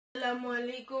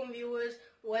Assalamualaikum viewers,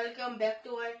 welcome back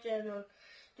to our channel.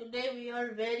 Today we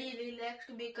are very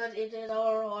relaxed because it is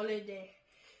our holiday.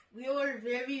 We were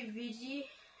very busy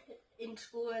in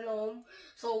school and home,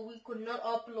 so we could not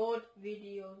upload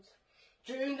videos.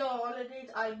 During the holidays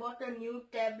I bought a new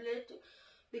tablet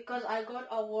because I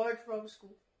got a award from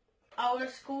school.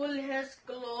 Our school has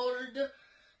closed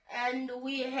and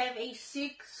we have a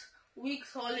 6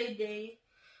 weeks holiday.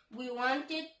 We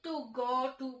wanted to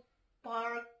go to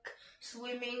park,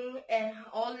 swimming and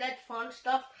all that fun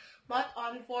stuff, but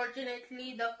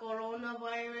unfortunately the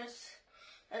coronavirus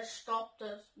has stopped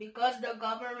us because the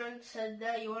government said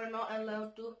that you are not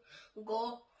allowed to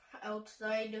go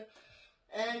outside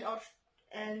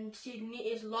and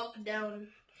Sydney is locked down.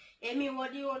 Amy,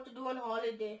 what do you want to do on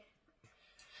holiday?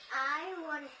 I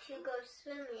want to go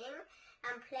swimming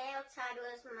and play outside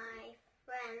with my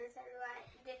friends and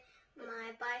ride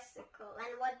my bicycle.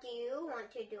 And what do you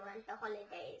want to do on the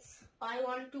holidays? I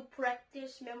want to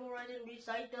practice, memorize and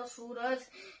recite the surahs,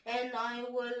 and I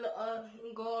will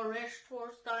go rest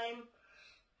for time,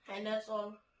 and that's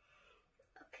all.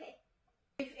 Okay.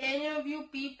 If any of you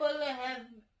people have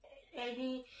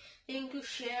anything to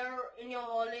share in your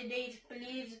holidays,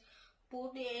 please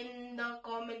put in the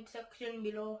comment section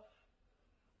below.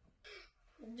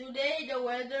 Today the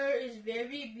weather is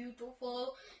very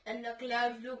beautiful and the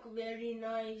clouds look very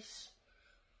nice.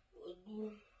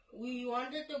 We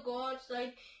wanted to go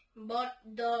outside, but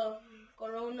the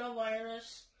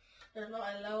coronavirus does not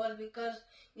allow us because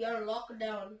we are locked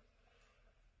down.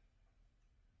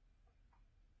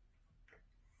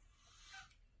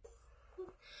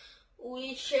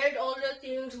 We shared all the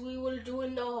things we will do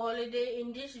in the holiday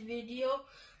in this video.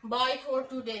 Bye for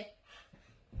today.